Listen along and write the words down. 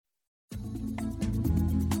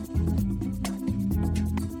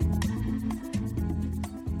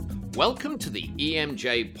Welcome to the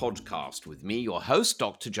EMJ podcast with me, your host,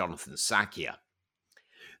 Dr. Jonathan Sackia.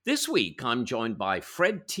 This week, I'm joined by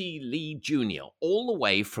Fred T. Lee Jr., all the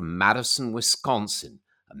way from Madison, Wisconsin,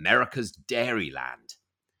 America's dairyland.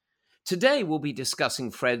 Today, we'll be discussing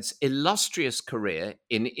Fred's illustrious career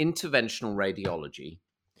in interventional radiology,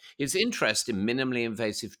 his interest in minimally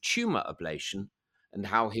invasive tumour ablation, and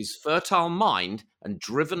how his fertile mind and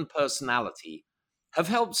driven personality have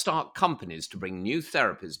helped start companies to bring new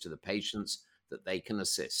therapies to the patients that they can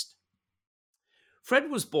assist. Fred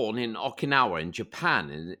was born in Okinawa in Japan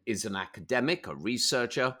and is an academic, a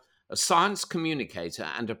researcher, a science communicator,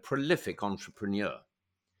 and a prolific entrepreneur.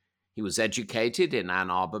 He was educated in Ann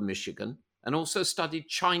Arbor, Michigan, and also studied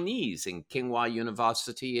Chinese in Tsinghua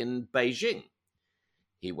University in Beijing.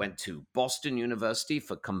 He went to Boston University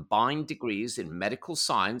for combined degrees in medical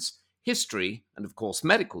science, history, and of course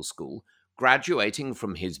medical school, graduating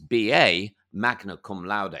from his BA magna cum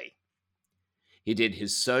laude. He did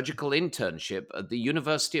his surgical internship at the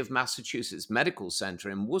University of Massachusetts Medical Center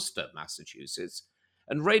in Worcester, Massachusetts,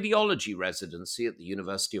 and radiology residency at the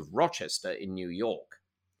University of Rochester in New York.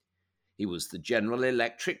 He was the General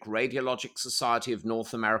Electric Radiologic Society of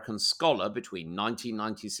North American Scholar between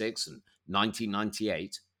 1996 and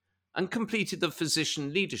 1998, and completed the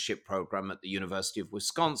Physician Leadership Program at the University of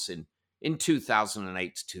Wisconsin in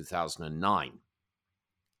 2008 to 2009.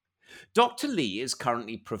 Dr. Lee is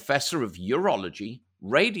currently Professor of Urology,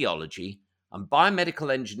 Radiology, and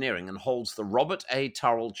Biomedical Engineering and holds the Robert A.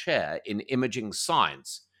 Turrell Chair in Imaging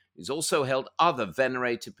Science. He's also held other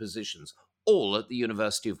venerated positions, all at the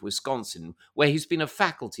University of Wisconsin, where he's been a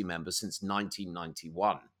faculty member since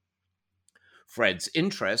 1991. Fred's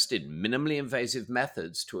interest in minimally invasive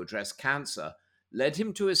methods to address cancer led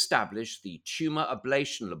him to establish the Tumour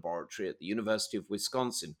Ablation Laboratory at the University of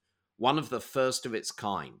Wisconsin, one of the first of its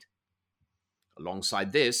kind.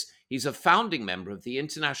 Alongside this, he's a founding member of the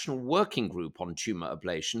International Working Group on Tumour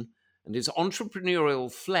Ablation, and his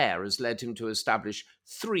entrepreneurial flair has led him to establish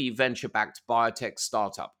 3 venture-backed biotech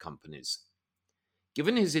startup companies.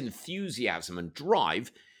 Given his enthusiasm and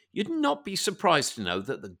drive, you'd not be surprised to know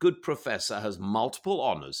that the good professor has multiple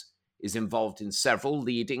honors, is involved in several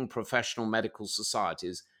leading professional medical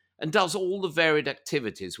societies, and does all the varied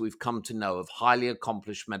activities we've come to know of highly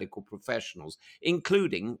accomplished medical professionals,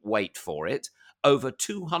 including, wait for it, over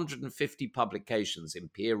 250 publications in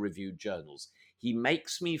peer-reviewed journals. He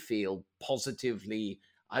makes me feel positively,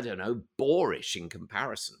 boorish in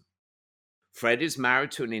comparison. Fred is married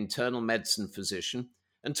to an internal medicine physician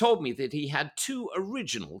and told me that he had 2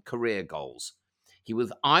 original career goals. He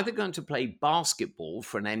was either going to play basketball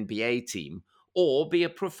for an NBA team or be a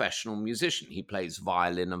professional musician. He plays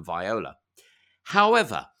violin and viola.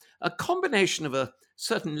 However, a combination of a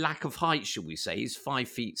certain lack of height, shall we say, he's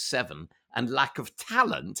 5'7", and lack of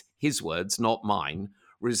talent, his words, not mine,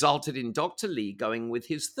 resulted in Dr. Lee going with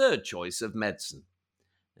his third choice of medicine.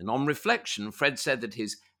 And on reflection, Fred said that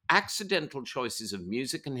his accidental choices of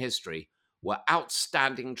music and history were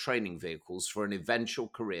outstanding training vehicles for an eventual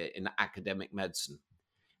career in academic medicine.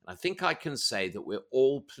 And I think I can say that we're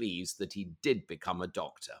all pleased that he did become a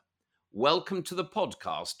doctor. Welcome to the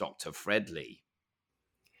podcast, Dr. Fred Lee.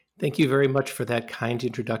 Thank you very much for that kind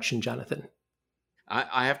introduction, Jonathan.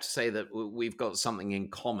 I have to say that we've got something in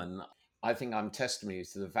common. I think I'm testimony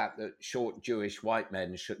to the fact that short Jewish white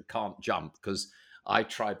men can't jump, because I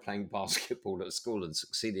tried playing basketball at school and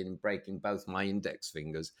succeeded in breaking both my index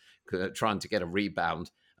fingers, trying to get a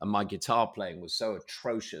rebound. And my guitar playing was so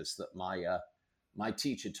atrocious that my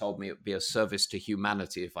teacher told me it would be a service to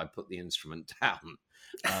humanity if I put the instrument down.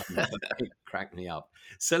 It cracked me up.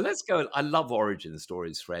 So let's go. I love origin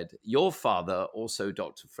stories, Fred. Your father, also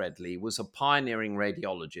Dr. Fred Lee, was a pioneering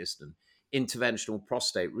radiologist and interventional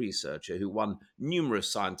prostate researcher who won numerous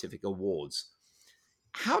scientific awards.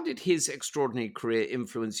 How did his extraordinary career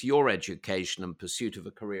influence your education and pursuit of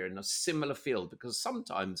a career in a similar field? Because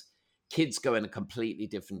sometimes kids go in a completely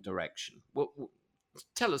different direction.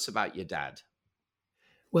 Tell us about your dad.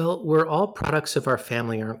 Well, we're all products of our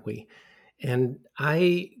family, aren't we? And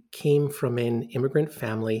I came from an immigrant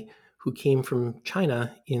family who came from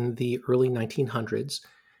China in the early 1900s.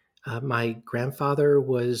 My grandfather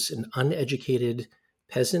was an uneducated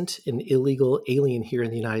peasant, an illegal alien here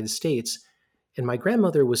in the United States. And my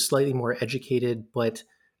grandmother was slightly more educated, but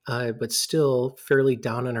still fairly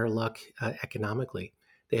down on her luck economically.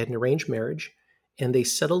 They had an arranged marriage, and they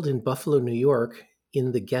settled in Buffalo, New York,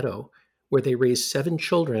 in the ghetto, where they raised 7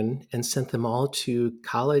 children and sent them all to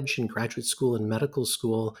college and graduate school and medical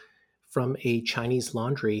school from a Chinese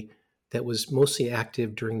laundry that was mostly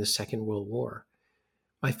active during the Second World War.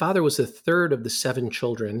 My father was the third of the 7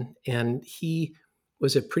 children, and he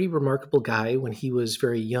was a pretty remarkable guy. When he was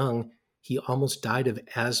very young, he almost died of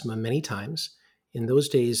asthma many times. In those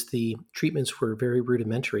days, the treatments were very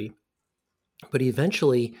rudimentary, but he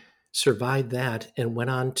eventually survived that and went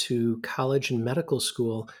on to college and medical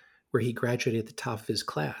school, where he graduated at the top of his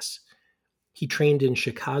class. He trained in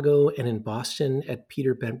Chicago and in Boston at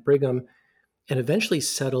Peter Bent Brigham, and eventually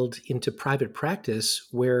settled into private practice,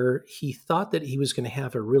 where he thought that he was going to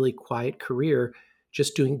have a really quiet career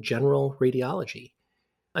just doing general radiology.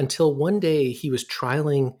 Until one day he was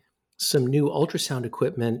trialing some new ultrasound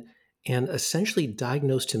equipment and essentially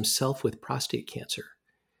diagnosed himself with prostate cancer.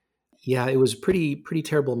 Yeah, it was a pretty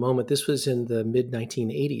terrible moment. This was in the mid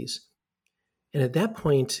 1980s. And at that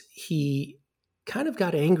point, he kind of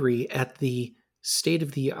got angry at the state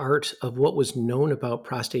of the art of what was known about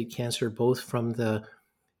prostate cancer, both from the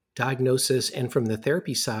diagnosis and from the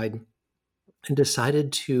therapy side, and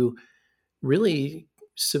decided to really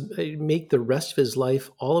make the rest of his life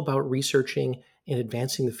all about researching and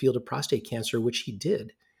advancing the field of prostate cancer, which he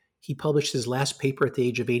did. He published his last paper at the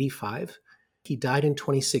age of 85. He died in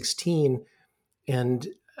 2016, and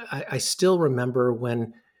I still remember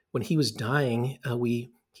when he was dying.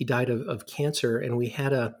 He died of cancer, and we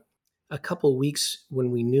had a couple weeks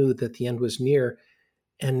when we knew that the end was near.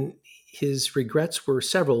 And his regrets were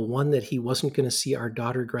several. One, that he wasn't going to see our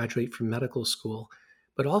daughter graduate from medical school,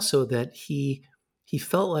 but also that he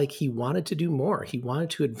felt like he wanted to do more. He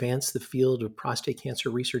wanted to advance the field of prostate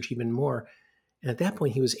cancer research even more. And at that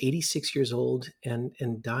point, he was 86 years old and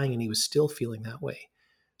dying, and he was still feeling that way.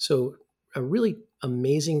 So a really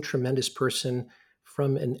amazing, tremendous person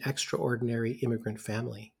from an extraordinary immigrant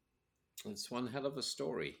family. It's one hell of a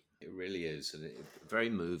story. It really is. And very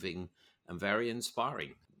moving and very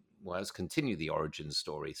inspiring. Well, let's continue the origin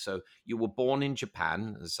story. So you were born in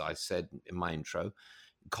Japan, as I said in my intro,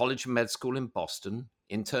 college and med school in Boston,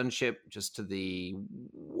 internship just to the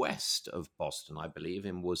west of Boston, I believe,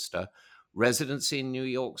 in Worcester, residency in New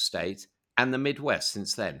York State, and the Midwest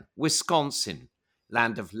since then. Wisconsin,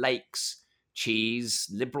 land of lakes, cheese,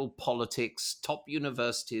 liberal politics, top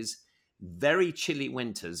universities, very chilly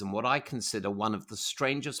winters, and what I consider one of the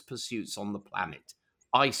strangest pursuits on the planet,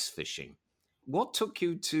 ice fishing. What took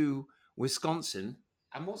you to Wisconsin,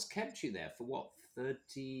 and what's kept you there for what,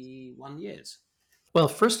 31 years? Well,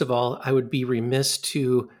 first of all, I would be remiss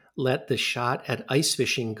to let the shot at ice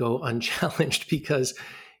fishing go unchallenged, because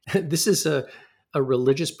this is a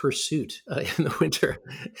religious pursuit in the winter.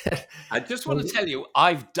 I just want And to tell you,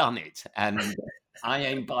 I've done it, and I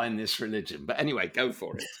ain't buying this religion. But anyway, go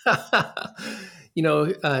for it.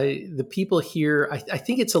 the people here, I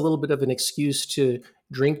think it's a little bit of an excuse to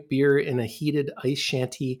drink beer in a heated ice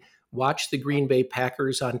shanty, watch the Green Bay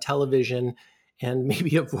Packers on television, and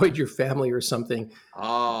maybe avoid your family or something.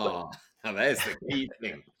 Oh, now there's the key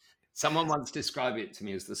thing. Someone once described it to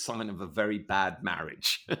me as the sign of a very bad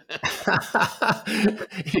marriage.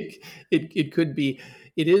 It could be.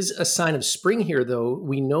 It is a sign of spring here, though.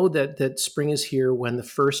 We know that spring is here when the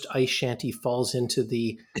first ice shanty falls into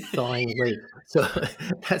the thawing lake. So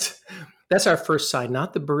that's our first sign,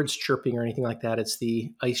 not the birds chirping or anything like that. It's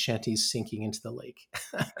the ice shanties sinking into the lake.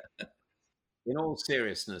 In all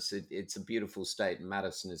seriousness, it's a beautiful state.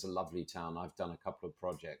 Madison is a lovely town. I've done a couple of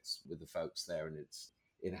projects with the folks there, and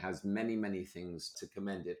it has many things to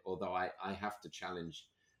commend it. Although I have to challenge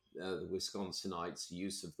the Wisconsinites'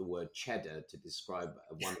 use of the word cheddar to describe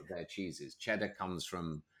one of their cheeses. Cheddar comes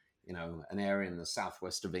from, an area in the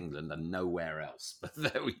southwest of England and nowhere else. But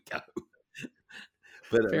there we go.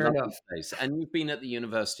 But Fair a lovely enough. place. And you've been at the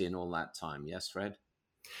university in all that time, yes, Fred?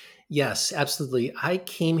 Yes, absolutely. I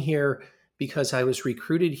came here because I was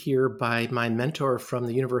recruited here by my mentor from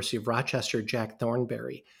the University of Rochester, Jack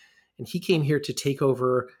Thornberry. And he came here to take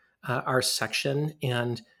over our section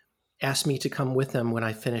and asked me to come with him when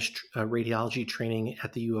I finished radiology training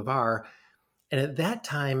at the U of R. And at that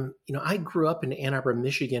time, I grew up in Ann Arbor,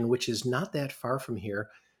 Michigan, which is not that far from here.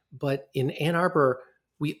 But in Ann Arbor,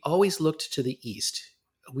 we always looked to the east.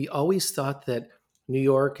 We always thought that New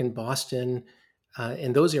York and Boston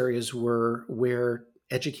and those areas were where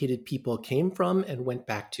educated people came from and went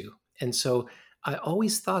back to. And so I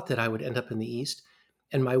always thought that I would end up in the east.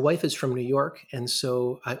 And my wife is from New York, and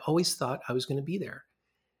so I always thought I was going to be there.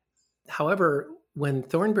 However, when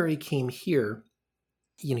Thornberry came here,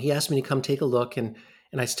 he asked me to come take a look, and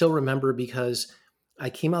I still remember because I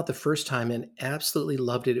came out the first time and absolutely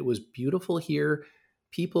loved it. It was beautiful here.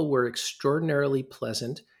 People were extraordinarily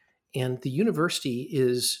pleasant, and the university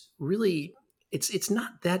is really it's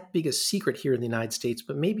not that big a secret here in the United States,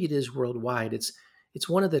 but maybe it is worldwide. It's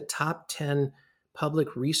one of the top 10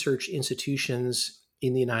 public research institutions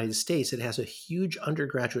in the United States. It has a huge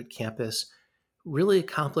undergraduate campus really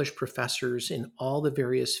accomplished professors in all the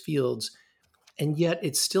various fields, and yet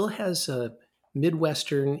it still has a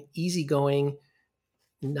Midwestern, easygoing,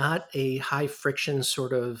 not a high friction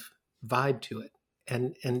sort of vibe to it.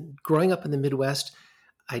 And growing up in the Midwest,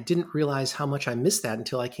 I didn't realize how much I missed that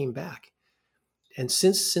until I came back. And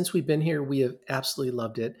since we've been here, we have absolutely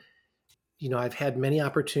loved it. I've had many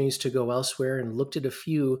opportunities to go elsewhere and looked at a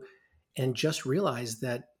few and just realized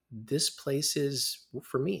that this place is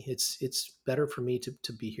for me. It's better for me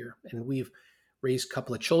to be here. And we've raised a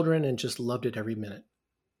couple of children and just loved it every minute.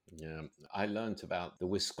 Yeah, I learned about the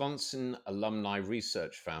Wisconsin Alumni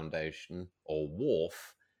Research Foundation, or WARF,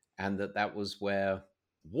 and that was where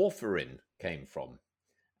warfarin came from.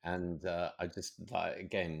 And I just like,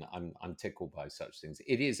 again, I'm tickled by such things.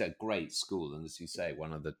 It is a great school, and as you say,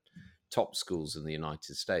 one of the top schools in the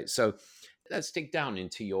United States. So let's dig down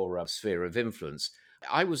into your sphere of influence.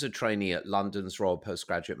 I was a trainee at London's Royal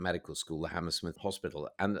Postgraduate Medical School, the Hammersmith Hospital,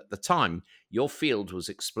 and at the time, your field was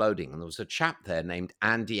exploding, and there was a chap there named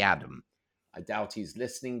Andy Adam. I doubt he's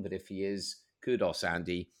listening, but if he is, kudos,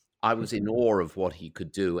 Andy. I was in awe of what he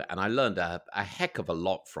could do, and I learned a heck of a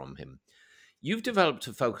lot from him. You've developed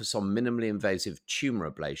a focus on minimally invasive tumor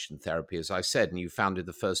ablation therapy, as I said, and you founded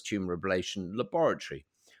the first tumor ablation laboratory.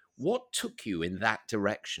 What took you in that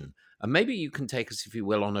direction? And maybe you can take us, if you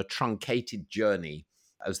will, on a truncated journey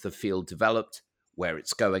as the field developed, where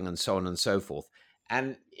it's going, and so on and so forth.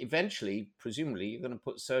 And eventually, presumably, you're going to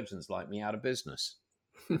put surgeons like me out of business.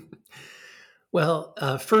 Well,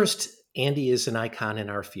 first, Andy is an icon in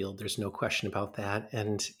our field. There's no question about that.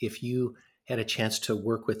 And if you had a chance to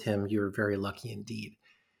work with him, you're very lucky indeed.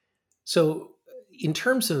 So, in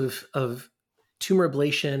terms of tumor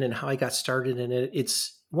ablation and how I got started in it,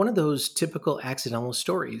 it's one of those typical accidental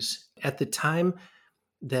stories. At the time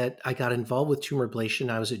that I got involved with tumor ablation,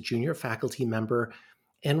 I was a junior faculty member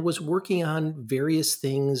and was working on various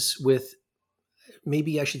things with,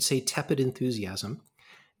 maybe I should say, tepid enthusiasm.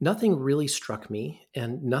 Nothing really struck me,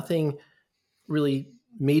 and nothing really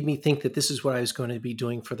made me think that this is what I was going to be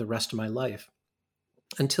doing for the rest of my life.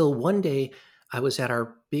 Until one day, I was at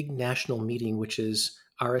our big national meeting, which is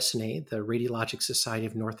RSNA, the Radiologic Society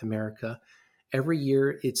of North America. Every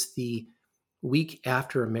year, it's the week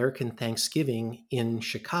after American Thanksgiving in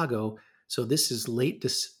Chicago. So this is late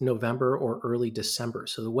November or early December.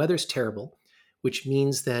 So the weather's terrible, which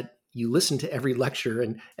means that you listen to every lecture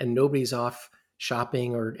and nobody's off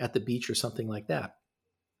shopping or at the beach or something like that.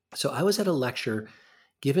 So I was at a lecture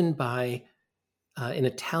given by an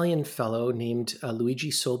Italian fellow named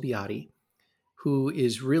Luigi Solbiati, who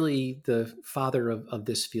is really the father of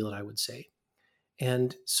this field, I would say.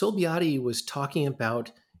 And Solbiati was talking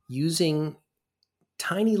about using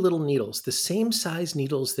tiny little needles, the same size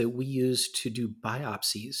needles that we use to do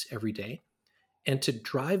biopsies every day, and to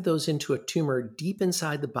drive those into a tumor deep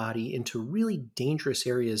inside the body into really dangerous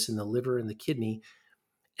areas in the liver and the kidney,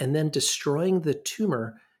 and then destroying the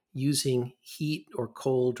tumor using heat or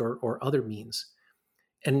cold or other means.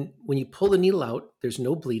 And when you pull the needle out, there's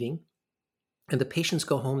no bleeding, and the patients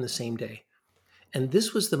go home the same day. And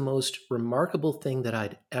this was the most remarkable thing that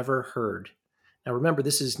I'd ever heard. Now, remember,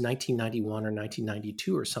 this is 1991 or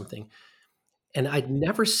 1992 or something. And I'd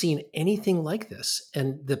never seen anything like this.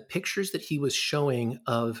 And the pictures that he was showing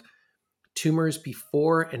of tumors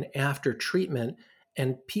before and after treatment,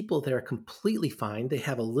 and people that are completely fine, they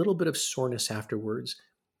have a little bit of soreness afterwards,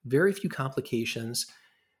 very few complications.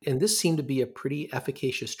 And this seemed to be a pretty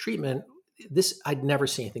efficacious treatment. I'd never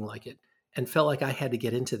seen anything like it, and felt like I had to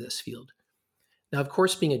get into this field. Now, of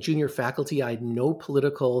course, being a junior faculty, I had no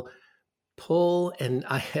political pull and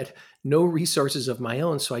I had no resources of my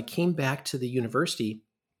own. So I came back to the university.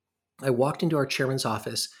 I walked into our chairman's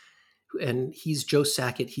office, and he's Joe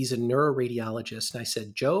Sackett. He's a neuroradiologist. And I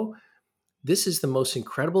said, Joe, this is the most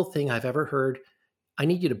incredible thing I've ever heard. I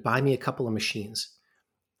need you to buy me a couple of machines.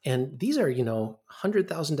 And these are,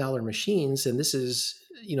 $100,000 machines. And this is,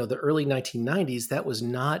 the early 1990s. That was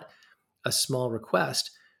not a small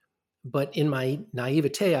request. But in my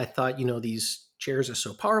naivete, I thought, these chairs are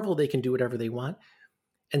so powerful, they can do whatever they want.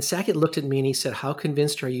 And Sackett looked at me and he said, how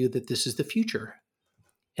convinced are you that this is the future?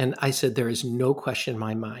 And I said, there is no question in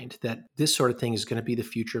my mind that this sort of thing is going to be the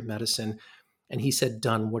future of medicine. And he said,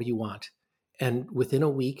 done, what do you want? And within a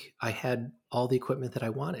week, I had all the equipment that I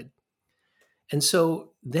wanted. And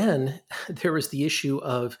so then there was the issue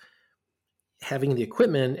of having the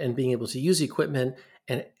equipment and being able to use the equipment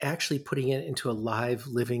and actually putting it into a live,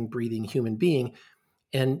 living, breathing human being.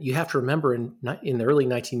 And you have to remember in the early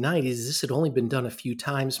 1990s, this had only been done a few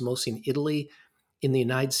times, mostly in Italy. In the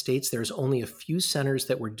United States, there's only a few centers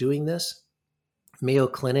that were doing this. Mayo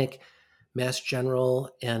Clinic, Mass General,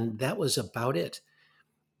 and that was about it.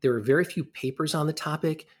 There were very few papers on the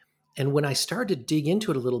topic. And when I started to dig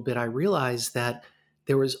into it a little bit, I realized that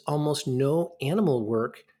there was almost no animal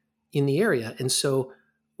work in the area. And so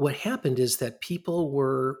what happened is that people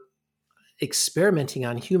were experimenting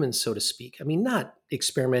on humans, so to speak. I mean, not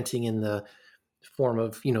experimenting in the form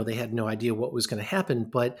of, they had no idea what was going to happen,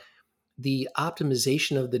 but the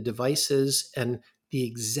optimization of the devices and the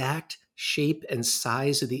exact shape and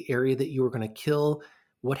size of the area that you were going to kill,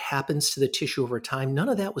 what happens to the tissue over time, none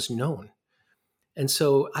of that was known. And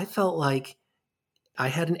so I felt like I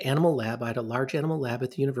had an animal lab. I had a large animal lab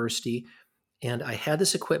at the university, and I had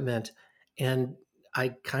this equipment, and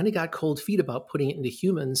I kind of got cold feet about putting it into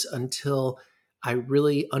humans until I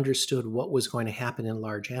really understood what was going to happen in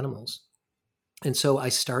large animals. And so I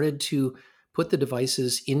started to put the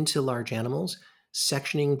devices into large animals,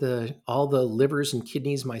 sectioning all the livers and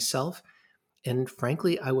kidneys myself. And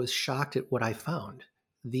frankly, I was shocked at what I found.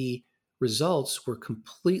 The results were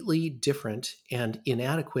completely different and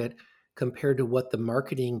inadequate compared to what the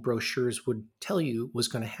marketing brochures would tell you was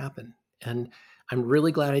going to happen. And I'm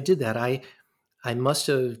really glad I did that. I must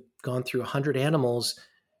have gone through 100 animals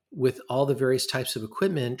with all the various types of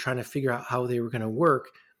equipment, trying to figure out how they were going to work.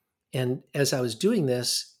 And as I was doing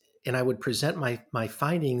this, and I would present my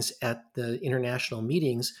findings at the international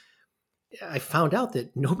meetings, I found out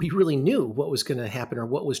that nobody really knew what was going to happen or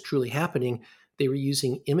what was truly happening. They were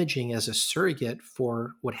using imaging as a surrogate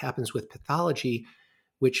for what happens with pathology,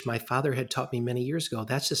 which my father had taught me many years ago.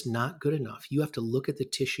 That's just not good enough. You have to look at the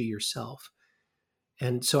tissue yourself.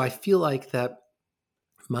 And so I feel like that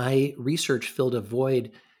my research filled a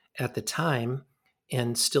void at the time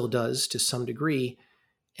and still does to some degree.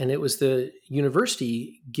 And it was the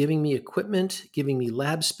university giving me equipment, giving me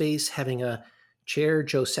lab space, having a chair,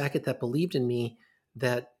 Joe Sackett, that believed in me,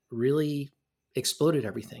 that really exploded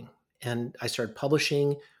everything. And I started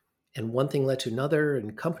publishing, and one thing led to another,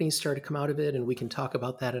 and companies started to come out of it. And we can talk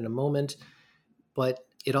about that in a moment. But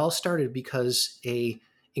it all started because a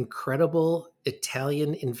incredible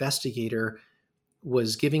Italian investigator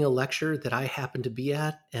was giving a lecture that I happened to be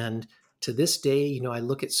at. And to this day, I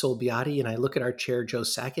look at Sol Beati and I look at our chair, Joe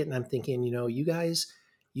Sackett, and I'm thinking, you guys,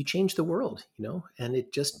 you changed the world, and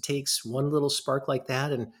it just takes one little spark like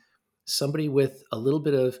that and somebody with a little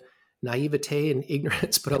bit of naivete and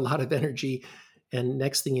ignorance, but a lot of energy. And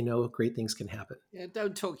next thing you know, great things can happen. Yeah,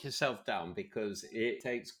 don't talk yourself down, because it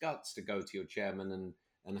takes guts to go to your chairman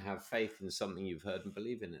and have faith in something you've heard and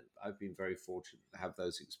believe in it. I've been very fortunate to have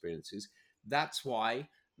those experiences. That's why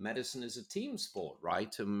medicine is a team sport,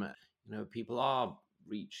 right? People are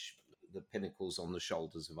reach the pinnacles on the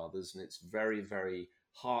shoulders of others, and it's very, very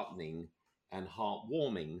heartening and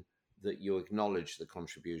heartwarming that you acknowledge the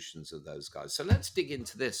contributions of those guys. So let's dig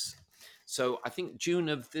into this. So I think June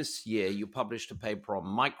of this year, you published a paper on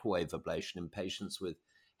microwave ablation in patients with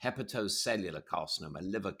hepatocellular carcinoma,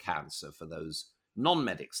 liver cancer, for those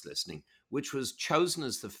non-medics listening, which was chosen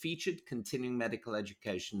as the featured continuing medical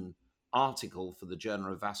education article for the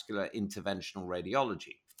Journal of Vascular Interventional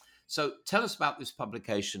Radiology. So tell us about this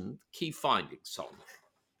publication, key findings, Sol.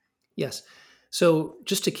 Yes. So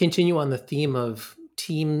just to continue on the theme of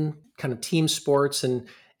team sports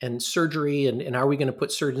and surgery, and are we going to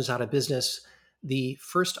put surgeons out of business? The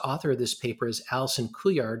first author of this paper is Alison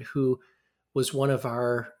Couillard, who was one of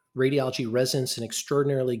our radiology residents, an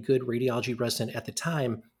extraordinarily good radiology resident at the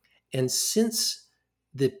time. And since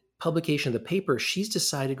the publication of the paper, she's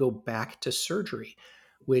decided to go back to surgery,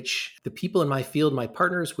 which the people in my field, my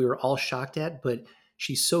partners, we were all shocked at. But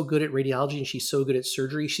she's so good at radiology and she's so good at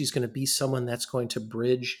surgery, she's going to be someone that's going to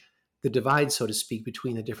bridge the divide, so to speak,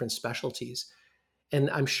 between the different specialties. And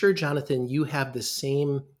I'm sure, Jonathan, you have the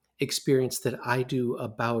same experience that I do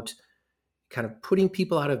about kind of putting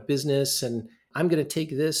people out of business, and I'm going to take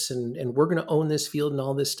this and we're going to own this field and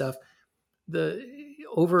all this stuff.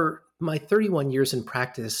 Over my 31 years in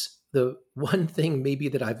practice, the one thing maybe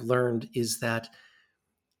that I've learned is that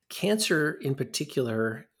cancer in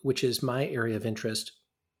particular, which is my area of interest,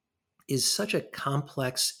 is such a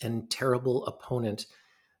complex and terrible opponent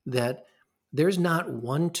that there's not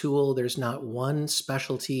one tool, there's not one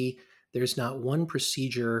specialty, there's not one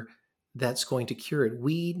procedure that's going to cure it.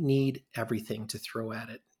 We need everything to throw at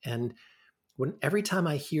it. And every time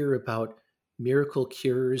I hear about miracle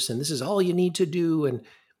cures, and this is all you need to do, and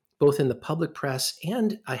both in the public press,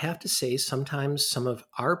 and I have to say, sometimes some of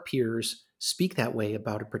our peers speak that way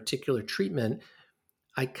about a particular treatment,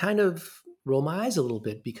 I kind of roll my eyes a little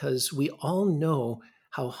bit, because we all know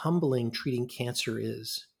how humbling treating cancer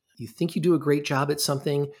is. You think you do a great job at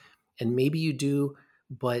something, and maybe you do,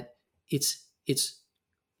 but it's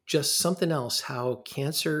just something else how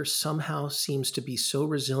cancer somehow seems to be so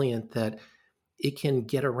resilient that it can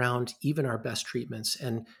get around even our best treatments.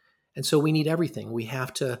 And so we need everything. We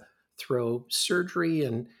have to throw surgery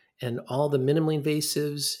and all the minimally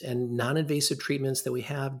invasives and non-invasive treatments that we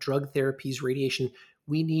have, drug therapies, radiation.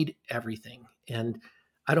 We need everything. And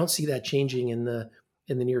I don't see that changing in the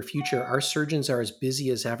near future. Our surgeons are as busy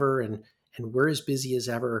as ever, and we're as busy as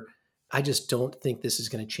ever. I just don't think this is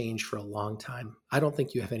going to change for a long time. I don't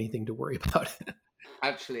think you have anything to worry about.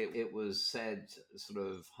 Actually, it was said sort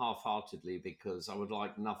of half-heartedly because I would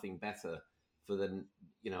like nothing better for the,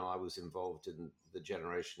 I was involved in the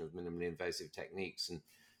generation of minimally invasive techniques, and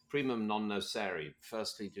primum non nocere,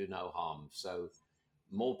 firstly, do no harm. So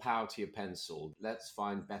more power to your pencil. Let's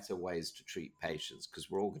find better ways to treat patients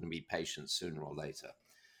because we're all going to be patients sooner or later.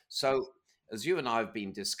 So, as you and I have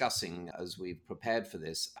been discussing as we've prepared for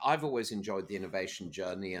this, I've always enjoyed the innovation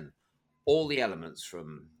journey and all the elements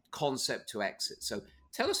from concept to exit. So,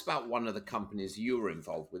 tell us about one of the companies you were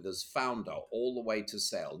involved with as founder, all the way to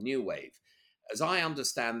sale, New Wave. As I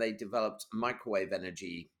understand, they developed microwave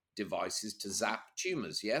energy devices to zap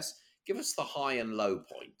tumors. Yes? Give us the high and low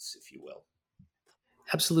points, if you will.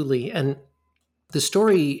 Absolutely. And the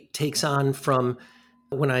story takes on from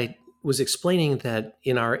when I was explaining that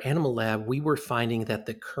in our animal lab, we were finding that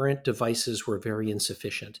the current devices were very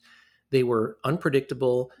insufficient. They were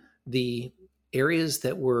unpredictable. The areas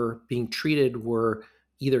that were being treated were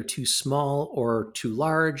either too small or too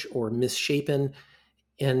large or misshapen.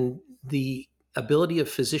 And the ability of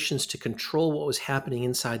physicians to control what was happening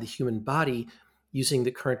inside the human body using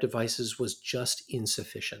the current devices was just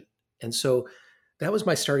insufficient. And so that was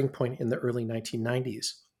my starting point in the early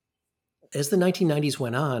 1990s. As the 1990s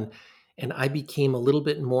went on, and I became a little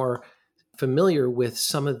bit more familiar with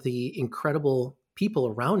some of the incredible people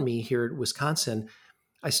around me here at Wisconsin,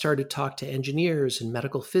 I started to talk to engineers and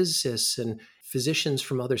medical physicists and physicians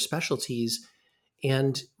from other specialties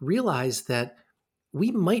and realized that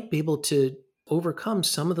we might be able to overcome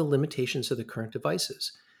some of the limitations of the current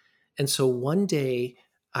devices. And so one day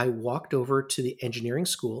I walked over to the engineering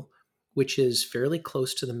school, which is fairly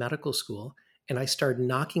close to the medical school, and I started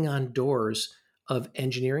knocking on doors of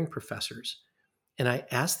engineering professors. And I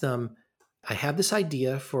asked them, I have this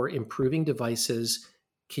idea for improving devices.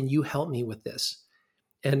 Can you help me with this?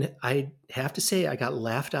 And I have to say, I got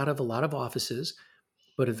laughed out of a lot of offices,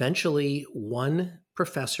 but eventually one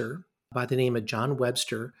professor by the name of John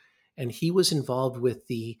Webster, and he was involved with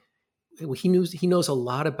he knows a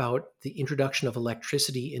lot about the introduction of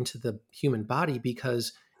electricity into the human body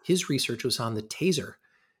because his research was on the taser.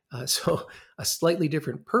 So a slightly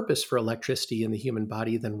different purpose for electricity in the human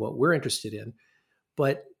body than what we're interested in.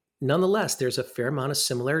 But nonetheless, there's a fair amount of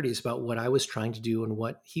similarities about what I was trying to do and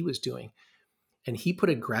what he was doing. And he put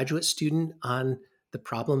a graduate student on the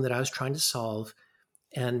problem that I was trying to solve.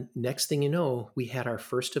 And next thing you know, we had our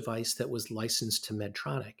first device that was licensed to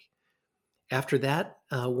Medtronic. After that,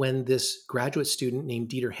 when this graduate student named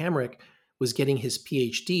Dieter Hamrick was getting his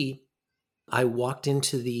PhD, I walked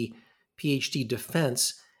into the PhD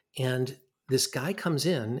defense, and this guy comes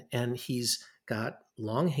in and he's got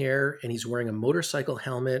long hair and he's wearing a motorcycle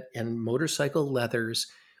helmet and motorcycle leathers,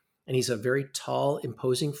 and he's a very tall,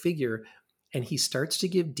 imposing figure. And he starts to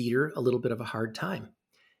give Dieter a little bit of a hard time.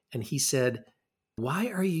 And he said, why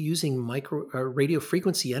are you using radio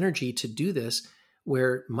frequency energy to do this,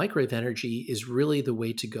 where microwave energy is really the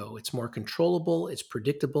way to go? It's more controllable, it's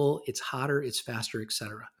predictable, it's hotter, it's faster,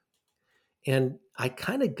 etc. And I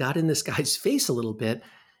kind of got in this guy's face a little bit.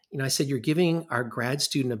 I said, you're giving our grad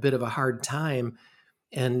student a bit of a hard time,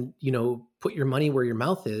 and, put your money where your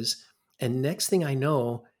mouth is. And next thing I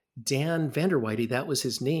know, Dan Vanderweide, that was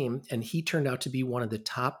his name, and he turned out to be one of the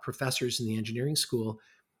top professors in the engineering school.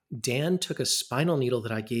 Dan took a spinal needle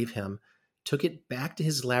that I gave him, took it back to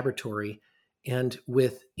his laboratory, and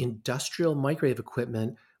with industrial microwave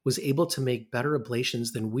equipment was able to make better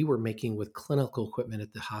ablations than we were making with clinical equipment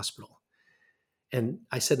at the hospital. And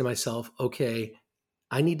I said to myself, okay,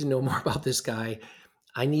 I need to know more about this guy.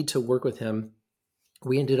 I need to work with him.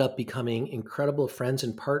 We ended up becoming incredible friends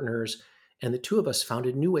and partners, and the two of us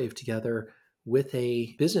founded New Wave together with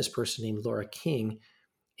a business person named Laura King.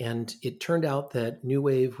 And it turned out that New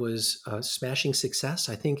Wave was a smashing success.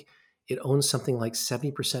 I think it owns something like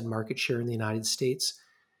 70% market share in the United States.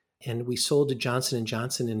 And we sold to Johnson &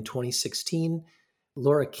 Johnson in 2016.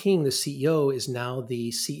 Laura King, the CEO, is now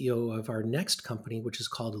the CEO of our next company, which is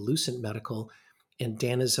called Lucent Medical. And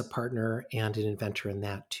Dan is a partner and an inventor in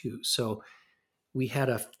that too. So we had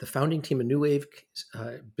the founding team of New Wave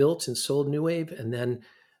built and sold New Wave, and then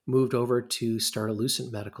moved over to start a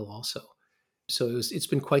Lucent Medical also. So it's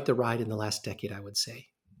been quite the ride in the last decade, I would say.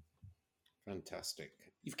 Fantastic.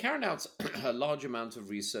 You've carried out a large amount of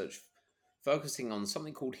research focusing on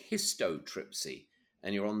something called histotripsy,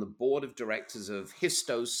 and you're on the board of directors of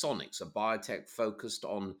Histosonics, a biotech focused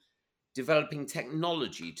on developing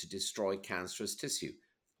technology to destroy cancerous tissue.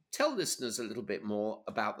 Tell listeners a little bit more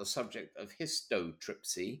about the subject of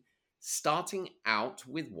histotripsy, starting out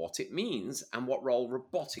with what it means and what role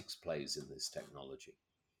robotics plays in this technology.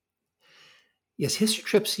 Yes,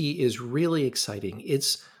 histotripsy is really exciting.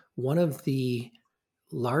 It's one of the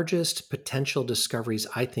largest potential discoveries,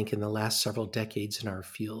 I think, in the last several decades in our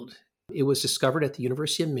field. It was discovered at the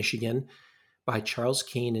University of Michigan by Charles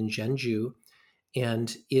Kane and Zhen Zhu,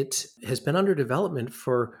 and it has been under development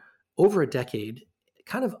for over a decade,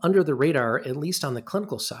 kind of under the radar, at least on the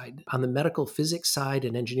clinical side. On the medical physics side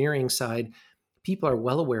and engineering side, people are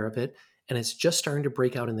well aware of it, and it's just starting to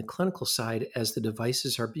break out in the clinical side as the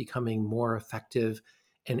devices are becoming more effective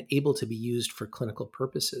and able to be used for clinical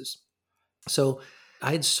purposes. So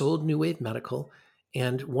I had sold New Wave Medical,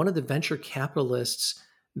 and one of the venture capitalists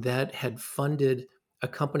that had funded a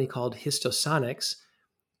company called Histosonics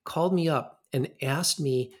called me up and asked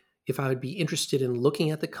me if I would be interested in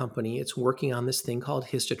looking at the company. It's working on this thing called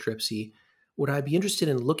histotripsy. Would I be interested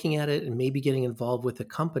in looking at it and maybe getting involved with the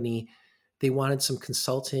company? They wanted some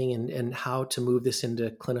consulting and how to move this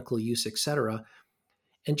into clinical use, et cetera.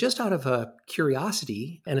 And just out of a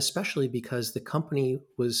curiosity, and especially because the company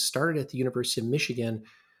was started at the University of Michigan,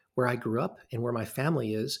 where I grew up and where my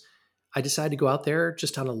family is, I decided to go out there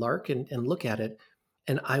just on a lark and look at it.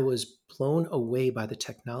 And I was blown away by the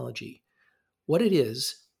technology. What it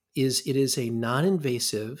is it is a non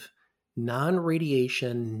invasive, non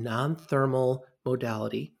radiation, non thermal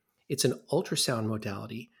modality. It's an ultrasound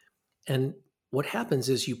modality. And what happens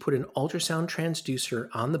is you put an ultrasound transducer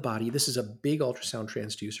on the body. This is a big ultrasound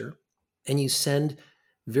transducer, and you send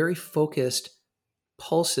very focused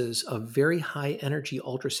pulses of very high energy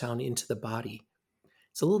ultrasound into the body.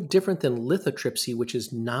 It's a little different than lithotripsy, which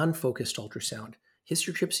is non-focused ultrasound.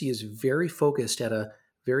 Histotripsy is very focused at a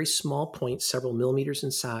very small point, several millimeters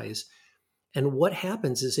in size. And what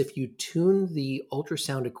happens is if you tune the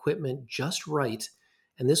ultrasound equipment just right,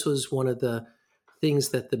 and this was one of the things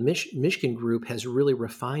that the Michigan group has really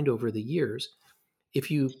refined over the years,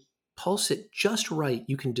 if you pulse it just right,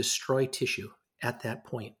 you can destroy tissue at that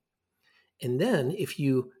point. And then if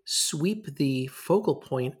you sweep the focal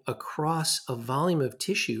point across a volume of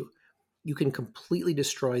tissue, you can completely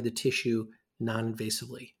destroy the tissue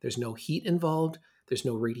non-invasively. There's no heat involved, there's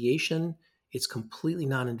no radiation. It's completely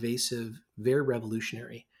non-invasive, very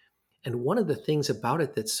revolutionary. And one of the things about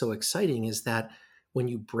it that's so exciting is that when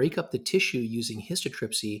you break up the tissue using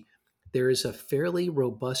histotripsy, there is a fairly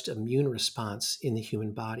robust immune response in the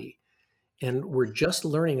human body. And we're just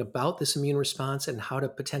learning about this immune response and how to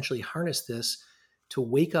potentially harness this to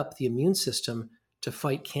wake up the immune system to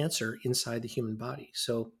fight cancer inside the human body.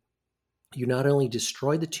 So you not only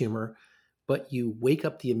destroy the tumor, but you wake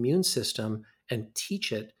up the immune system and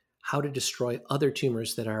teach it how to destroy other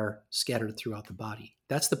tumors that are scattered throughout the body.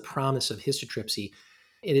 That's the promise of histotripsy.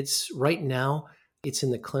 And it's right now, it's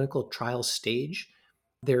in the clinical trial stage.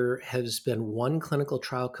 There has been one clinical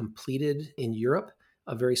trial completed in Europe,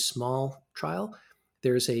 a very small trial.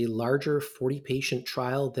 There's a larger 40-patient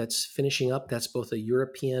trial that's finishing up. That's both a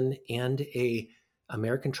European and a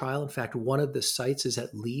American trial. In fact, one of the sites is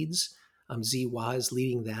at Leeds. Ziwa is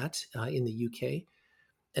leading that in the UK.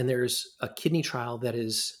 And there's a kidney trial that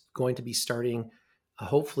is going to be starting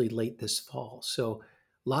hopefully late this fall. So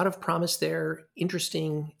a lot of promise there,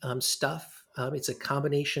 interesting stuff. It's a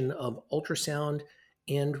combination of ultrasound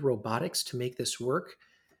and robotics to make this work.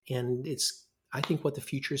 And it's, I think, what the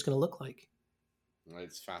future is going to look like.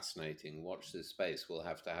 It's fascinating. Watch this space. We'll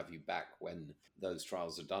have to have you back when those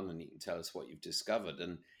trials are done and you can tell us what you've discovered.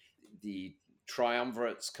 And the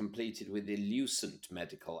triumvirate's completed with Elucent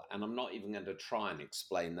Medical, and I'm not even going to try and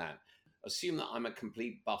explain that. Assume that I'm a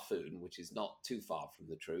complete buffoon, which is not too far from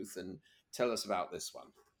the truth, and tell us about this one.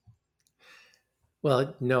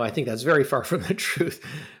 Well, no, I think that's very far from the truth.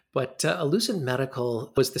 But Elucent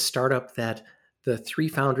Medical was the startup that the three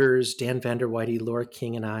founders, Dan Vanderweide, Laura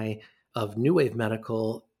King, and I of New Wave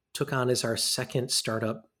Medical took on as our second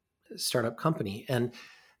startup company. And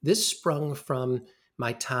this sprung from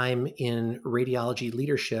my time in radiology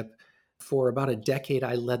leadership. For about a decade,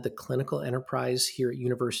 I led the clinical enterprise here at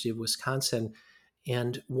University of Wisconsin.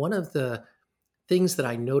 And one of the things that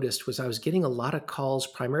I noticed was I was getting a lot of calls,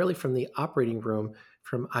 primarily from the operating room,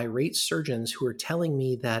 from irate surgeons who were telling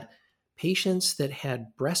me that patients that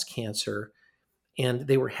had breast cancer and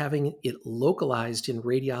they were having it localized in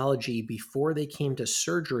radiology before they came to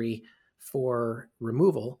surgery for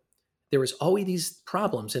removal, there was always these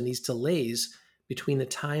problems and these delays between the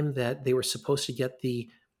time that they were supposed to get the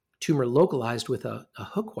tumor localized with a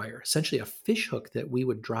hook wire, essentially a fish hook that we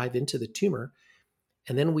would drive into the tumor.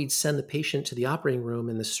 And then we'd send the patient to the operating room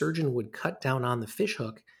and the surgeon would cut down on the fish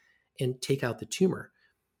hook and take out the tumor.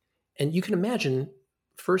 And you can imagine,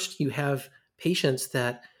 first you have patients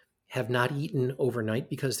that have not eaten overnight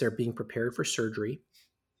because they're being prepared for surgery.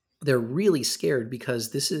 They're really scared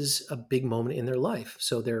because this is a big moment in their life.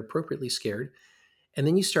 So they're appropriately scared. And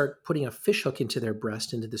then you start putting a fish hook into their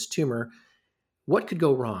breast, into this tumor. What could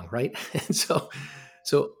go wrong, right? And so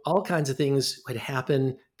all kinds of things would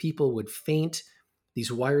happen. People would faint.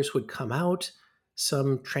 These wires would come out.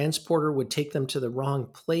 Some transporter would take them to the wrong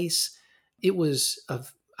place.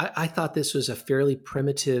 I thought this was a fairly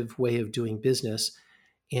primitive way of doing business.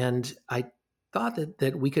 And I thought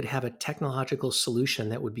that we could have a technological solution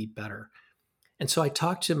that would be better. And so I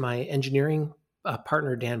talked to my engineering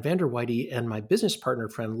partner, Dan Vanderweide, and my business partner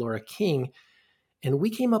friend, Laura King, and we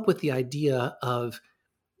came up with the idea of,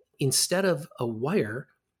 instead of a wire,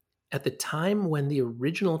 at the time when the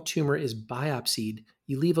original tumor is biopsied,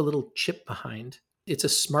 you leave a little chip behind. It's a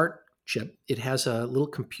smart chip. It has a little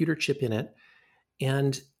computer chip in it.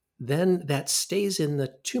 And then that stays in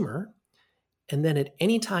the tumor. And then at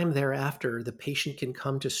any time thereafter, the patient can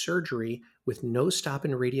come to surgery with no stop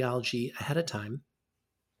in radiology ahead of time.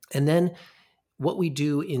 And then what we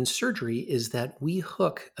do in surgery is that we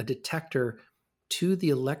hook a detector to the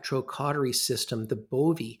electrocautery system, the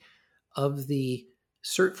bovie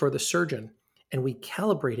for the surgeon, and we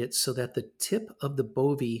calibrate it so that the tip of the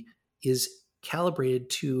bovie is calibrated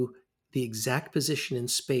to the exact position in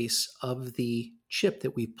space of the chip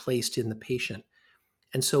that we've placed in the patient.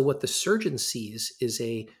 And so what the surgeon sees is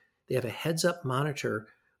they have a heads-up monitor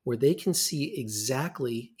where they can see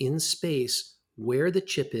exactly in space where the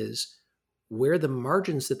chip is, where the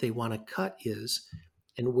margins that they want to cut is,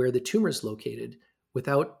 and where the tumor is located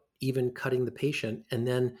without even cutting the patient. And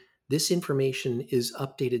then this information is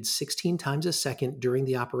updated 16 times a second during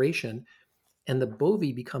the operation, and the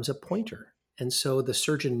bovie becomes a pointer. And so the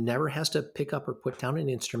surgeon never has to pick up or put down an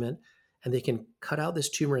instrument, and they can cut out this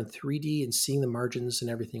tumor in 3D and seeing the margins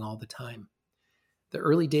and everything all the time. The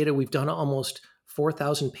early data, we've done almost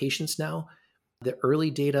 4,000 patients now. The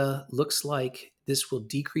early data looks like this will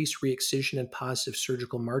decrease re-excision and positive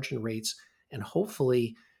surgical margin rates and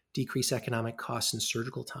hopefully decrease economic costs and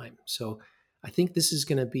surgical time. So I think this is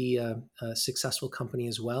going to be a successful company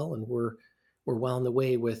as well. And we're well on the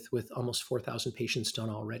way with almost 4,000 patients done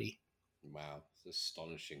already. Wow, it's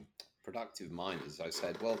astonishing. Productive mind, as I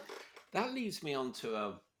said. Well, that leads me on to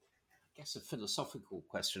a philosophical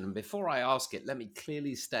question. And before I ask it, let me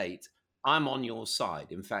clearly state I'm on your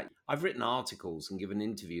side. In fact, I've written articles and given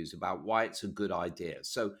interviews about why it's a good idea.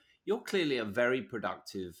 So you're clearly a very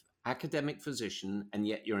productive academic physician, and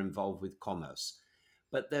yet you're involved with commerce.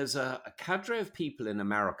 But there's a cadre of people in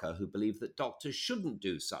America who believe that doctors shouldn't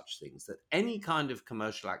do such things, that any kind of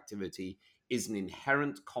commercial activity is an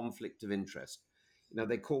inherent conflict of interest. You know,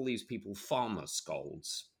 they call these people pharma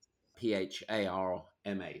scolds, PHARMA,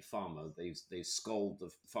 pharma. They scold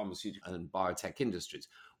the pharmaceutical and biotech industries.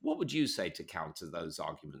 What would you say to counter those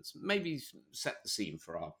arguments? Maybe set the scene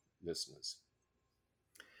for our listeners.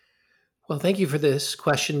 Well, thank you for this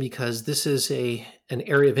question, because this is an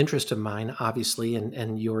area of interest of mine, obviously,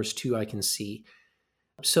 and yours too, I can see.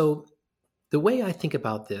 So the way I think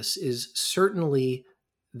about this is, certainly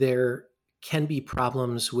there can be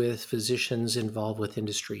problems with physicians involved with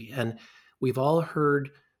industry. And we've all heard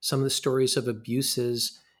some of the stories of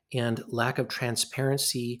abuses and lack of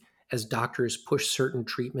transparency as doctors push certain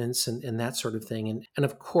treatments and that sort of thing. And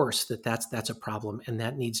of course, that's a problem, and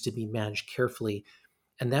that needs to be managed carefully.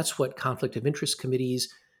 And that's what conflict of interest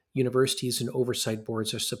committees, universities, and oversight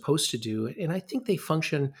boards are supposed to do. And I think they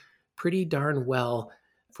function pretty darn well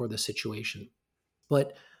for the situation.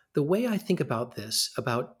 But the way I think about this,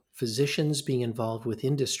 about physicians being involved with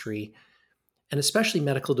industry, and especially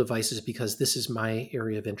medical devices, because this is my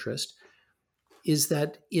area of interest, is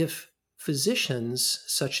that if physicians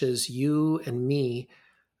such as you and me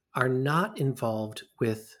are not involved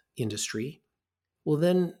with industry, well,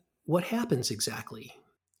 then what happens exactly?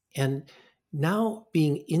 And now,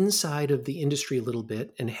 being inside of the industry a little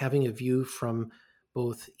bit and having a view from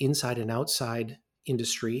both inside and outside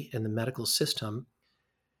industry and the medical system,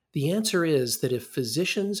 the answer is that if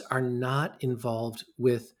physicians are not involved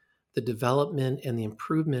with the development and the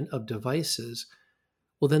improvement of devices,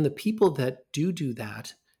 well, then the people that do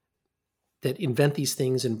that invent these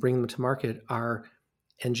things and bring them to market, are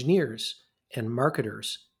engineers and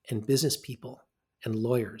marketers and business people and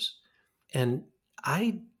lawyers. And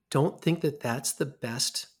I don't think that that's the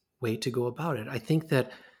best way to go about it. I think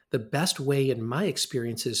that the best way, in my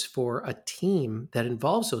experience, is for a team that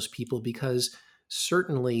involves those people, because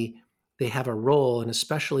certainly they have a role. And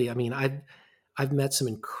especially, I mean, I've met some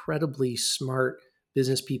incredibly smart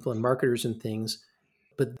business people and marketers and things,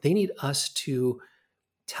 but they need us to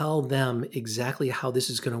tell them exactly how this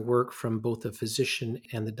is going to work from both the physician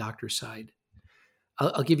and the doctor side.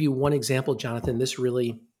 I'll give you one example, Jonathan. This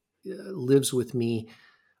really lives with me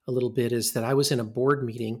a little bit. Is that I was in a board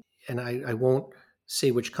meeting, and I won't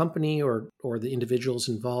say which company or the individuals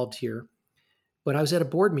involved here, but I was at a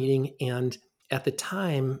board meeting, and at the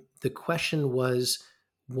time, the question was,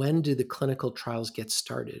 when do the clinical trials get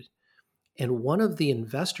started? And one of the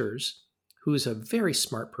investors, who's a very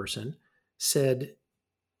smart person, said,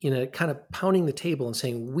 in a kind of pounding the table and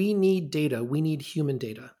saying, we need data, we need human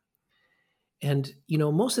data. And,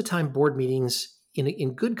 most of the time, board meetings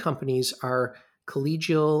in good companies are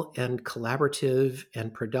collegial and collaborative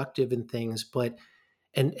and productive and things, but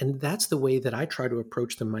and that's the way that I try to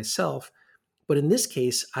approach them myself. But in this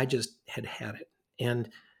case, I just had it. And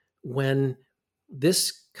when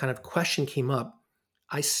this kind of question came up,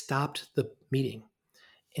 I stopped the meeting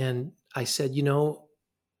and I said, I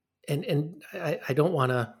don't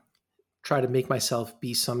want to try to make myself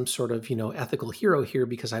be some sort of, ethical hero here,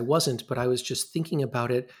 because I wasn't, but I was just thinking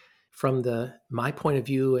about it from my point of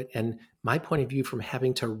view, and my point of view from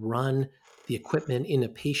having to run the equipment in a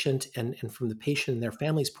patient, and from the patient and their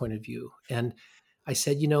family's point of view. And I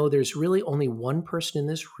said, there's really only one person in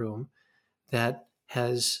this room that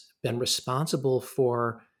has been responsible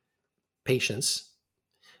for patients,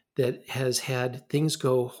 that has had things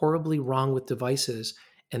go horribly wrong with devices,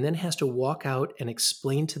 and then has to walk out and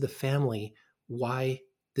explain to the family why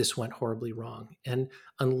this went horribly wrong. And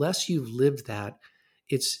unless you've lived that,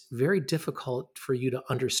 it's very difficult for you to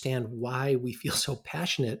understand why we feel so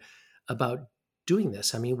passionate about doing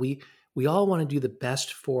this. I mean, we all want to do the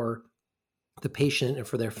best for the patient and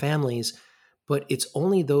for their families, but it's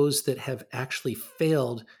only those that have actually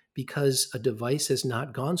failed because a device has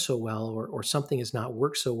not gone so well, or something has not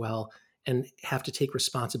worked so well, and have to take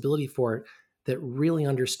responsibility for it, that really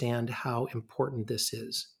understand how important this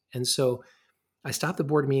is. And so I stopped the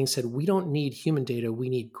board meeting and said, we don't need human data, we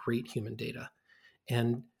need great human data.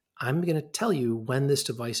 And I'm going to tell you when this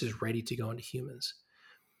device is ready to go into humans.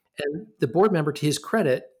 And the board member, to his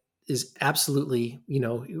credit, is absolutely,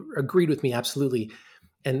 agreed with me absolutely.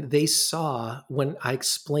 And they saw, when I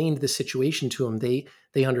explained the situation to them,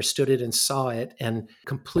 they understood it and saw it and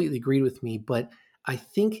completely agreed with me. But I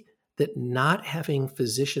think that not having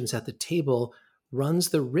physicians at the table runs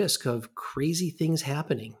the risk of crazy things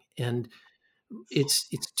happening. And it's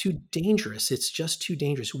too dangerous. It's just too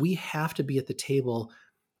dangerous. We have to be at the table,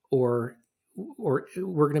 or we're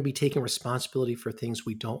going to be taking responsibility for things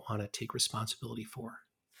we don't want to take responsibility for.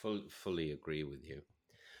 Fully agree with you.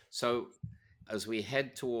 So, as we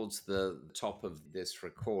head towards the top of this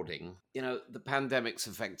recording, the pandemic's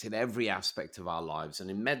affected every aspect of our lives. And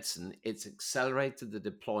in medicine, it's accelerated the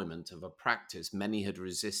deployment of a practice many had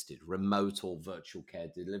resisted: remote or virtual care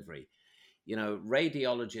delivery.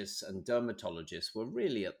 Radiologists and dermatologists were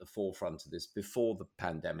really at the forefront of this before the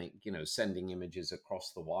pandemic, sending images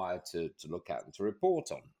across the wire to look at and to report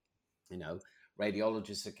on.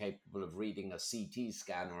 Radiologists are capable of reading a CT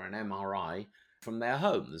scan or an MRI from their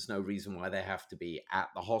home. There's no reason why they have to be at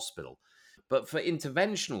the hospital. But for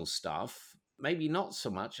interventional stuff, maybe not so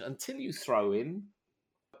much, until you throw in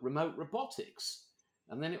remote robotics.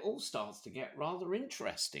 And then it all starts to get rather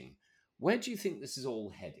interesting. Where do you think this is all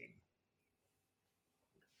heading?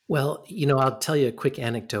 Well, I'll tell you a quick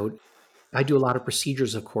anecdote. I do a lot of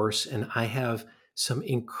procedures, of course, and I have some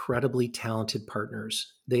incredibly talented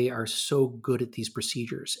partners. They are so good at these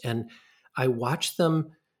procedures. And I watch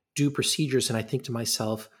them do procedures, and I think to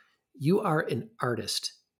myself, you are an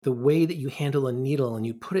artist. The way that you handle a needle and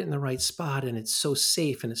you put it in the right spot, and it's so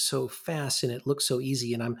safe and it's so fast and it looks so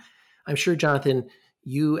easy. And I'm sure, Jonathan,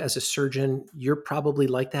 you as a surgeon, you're probably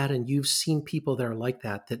like that. And you've seen people that are like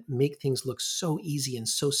that make things look so easy and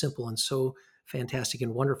so simple and so fantastic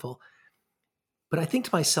and wonderful. But I think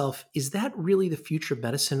to myself, is that really the future of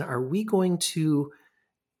medicine? Are we going to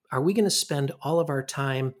spend all of our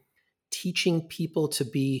time teaching people to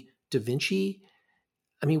be Da Vinci?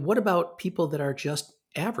 I mean, what about people that are just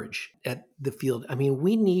average at the field? I mean,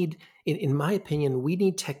 we need, in my opinion, we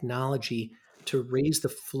need technology to raise the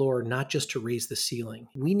floor, not just to raise the ceiling.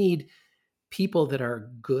 We need people that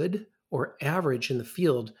are good or average in the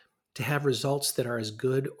field to have results that are as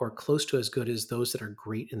good or close to as good as those that are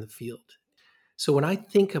great in the field. So when I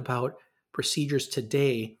think about procedures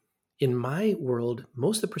today, in my world,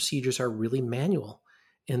 most of the procedures are really manual.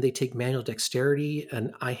 and they take manual dexterity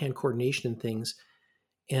and eye-hand coordination and things.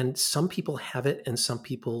 And some people have it and some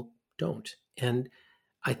people don't. And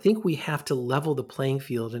I think we have to level the playing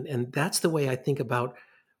field. And that's the way I think about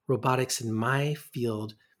robotics in my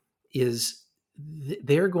field is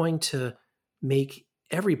they're going to make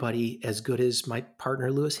everybody as good as my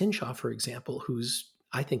partner, Lewis Hinshaw, for example, who's,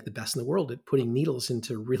 I think, the best in the world at putting needles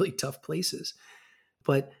into really tough places.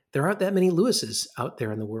 But there aren't that many Lewises out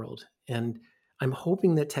there in the world. And I'm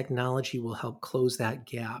hoping that technology will help close that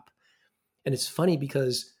gap. And it's funny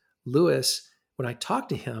because Lewis, when I talk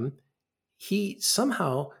to him, he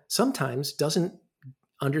somehow sometimes doesn't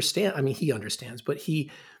understand. I mean, he understands, but he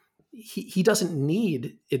doesn't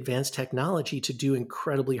need advanced technology to do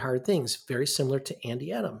incredibly hard things. Very similar to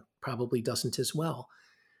Andy Adam, probably doesn't as well.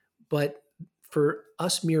 But for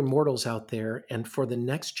us mere mortals out there, and for the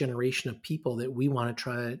next generation of people that we want to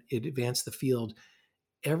try to advance the field,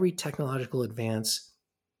 every technological advance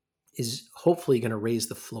is hopefully going to raise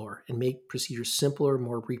the floor and make procedures simpler,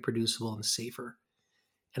 more reproducible, and safer.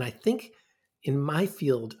 And I think in my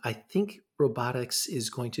field, I think robotics is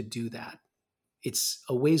going to do that. It's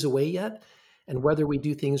a ways away yet. And whether we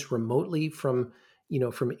do things remotely from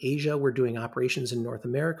Asia, we're doing operations in North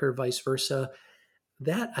America or vice versa,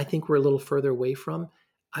 that I think we're a little further away from.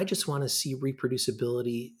 I just want to see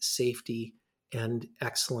reproducibility, safety, and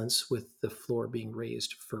excellence with the floor being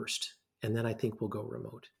raised first. And then I think we'll go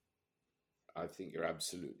remote. I think you're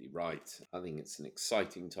absolutely right. I think it's an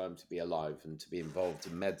exciting time to be alive and to be involved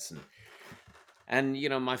in medicine. And,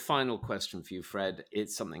 my final question for you, Fred,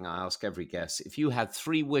 it's something I ask every guest. If you had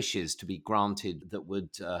 3 wishes to be granted that would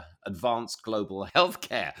advance global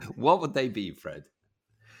healthcare, what would they be, Fred?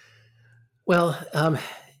 Well,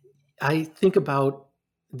 I think about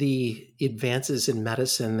the advances in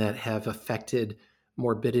medicine that have affected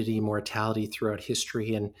morbidity, mortality throughout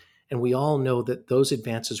history. And we all know that those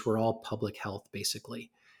advances were all public health,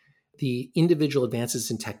 basically. The individual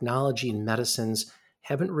advances in technology and medicines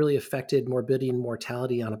haven't really affected morbidity and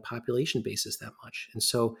mortality on a population basis that much. And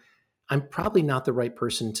so I'm probably not the right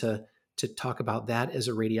person to talk about that as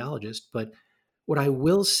a radiologist. But what I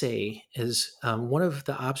will say is one of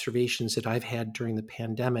the observations that I've had during the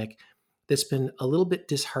pandemic that's been a little bit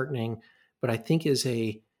disheartening, but I think is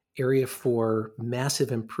a area for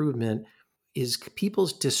massive improvement is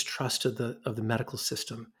people's distrust of the medical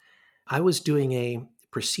system. I was doing a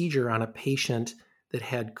procedure on a patient that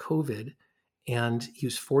had COVID, and he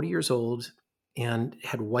was 40 years old and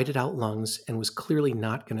had whited out lungs and was clearly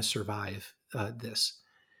not going to survive this.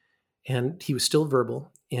 And he was still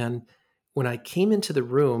verbal. And when I came into the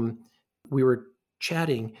room, we were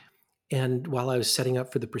chatting, and while I was setting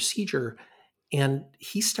up for the procedure, and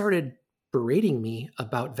he started berating me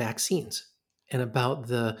about vaccines and about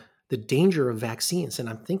the danger of vaccines. And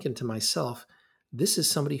I'm thinking to myself, this is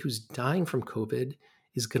somebody who's dying from COVID,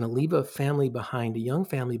 is going to leave a family behind, a young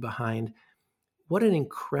family behind. What an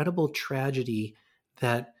incredible tragedy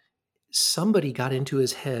that somebody got into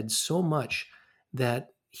his head so much that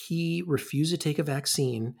he refused to take a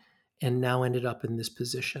vaccine and now ended up in this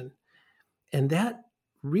position. And that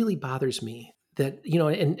really bothers me that,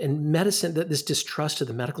 and medicine, that this distrust of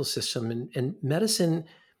the medical system and medicine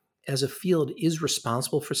as a field is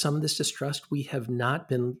responsible for some of this distrust. We have not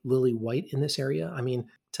been lily white in this area. I mean,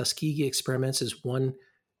 Tuskegee experiments is one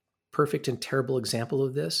perfect and terrible example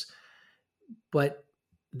of this. But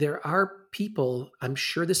there are people, I'm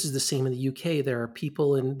sure this is the same in the UK, there are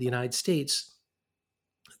people in the United States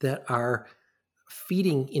that are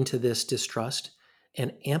feeding into this distrust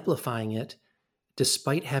and amplifying it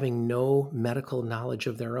despite having no medical knowledge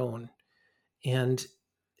of their own. And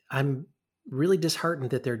I'm really disheartened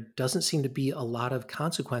that there doesn't seem to be a lot of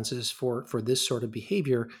consequences for this sort of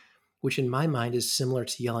behavior, which in my mind is similar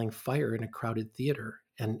to yelling fire in a crowded theater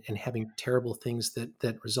and having terrible things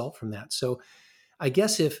that result from that. So I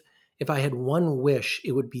guess if I had one wish,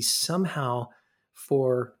 it would be somehow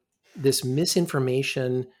for this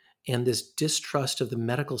misinformation and this distrust of the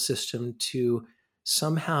medical system to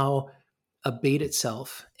somehow abate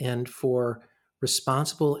itself, and for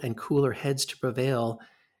responsible and cooler heads to prevail,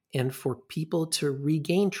 and for people to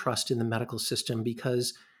regain trust in the medical system.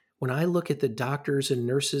 Because when I look at the doctors and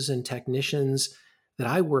nurses and technicians that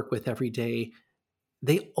I work with every day,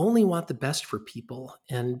 they only want the best for people.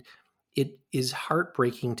 And it is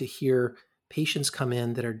heartbreaking to hear patients come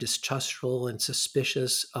in that are distrustful and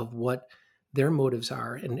suspicious of what their motives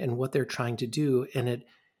are and what they're trying to do. And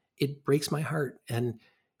it breaks my heart. And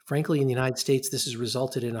frankly, in the United States, this has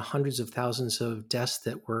resulted in hundreds of thousands of deaths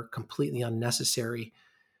that were completely unnecessary,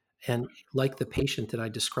 and like the patient that I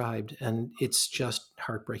described. And it's just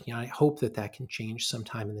heartbreaking. I hope that can change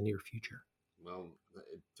sometime in the near future. Well,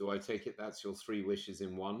 do I take it that's your 3 wishes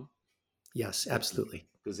in one? Yes, absolutely.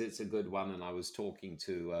 Because it's a good one. And I was talking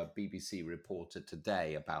to a BBC reporter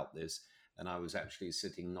today about this, and I was actually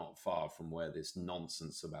sitting not far from where this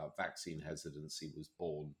nonsense about vaccine hesitancy was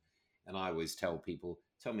born. And I always tell people,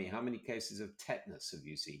 tell me, how many cases of tetanus have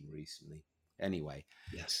you seen recently? Anyway,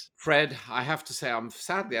 Yes. Fred, I have to say,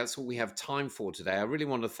 sadly, that's all we have time for today. I really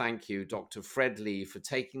want to thank you, Dr. Fred Lee, for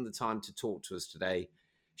taking the time to talk to us today,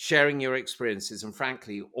 sharing your experiences, and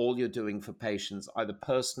frankly, all you're doing for patients, either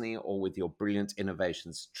personally or with your brilliant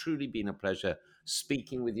innovations. It's truly been a pleasure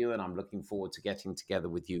speaking with you, and I'm looking forward to getting together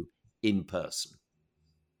with you in person.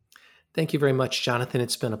 Thank you very much, Jonathan.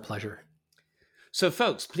 It's been a pleasure. So,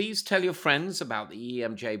 folks, please tell your friends about the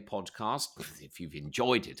EMJ podcast, if you've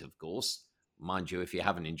enjoyed it, of course. Mind you, if you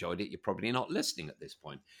haven't enjoyed it, you're probably not listening at this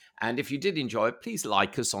point. And if you did enjoy it, please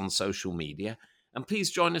like us on social media. And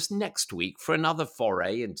please join us next week for another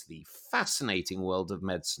foray into the fascinating world of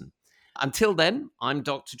medicine. Until then, I'm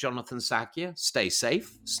Dr. Jonathan Sackia. Stay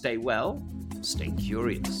safe, stay well, stay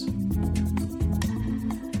curious.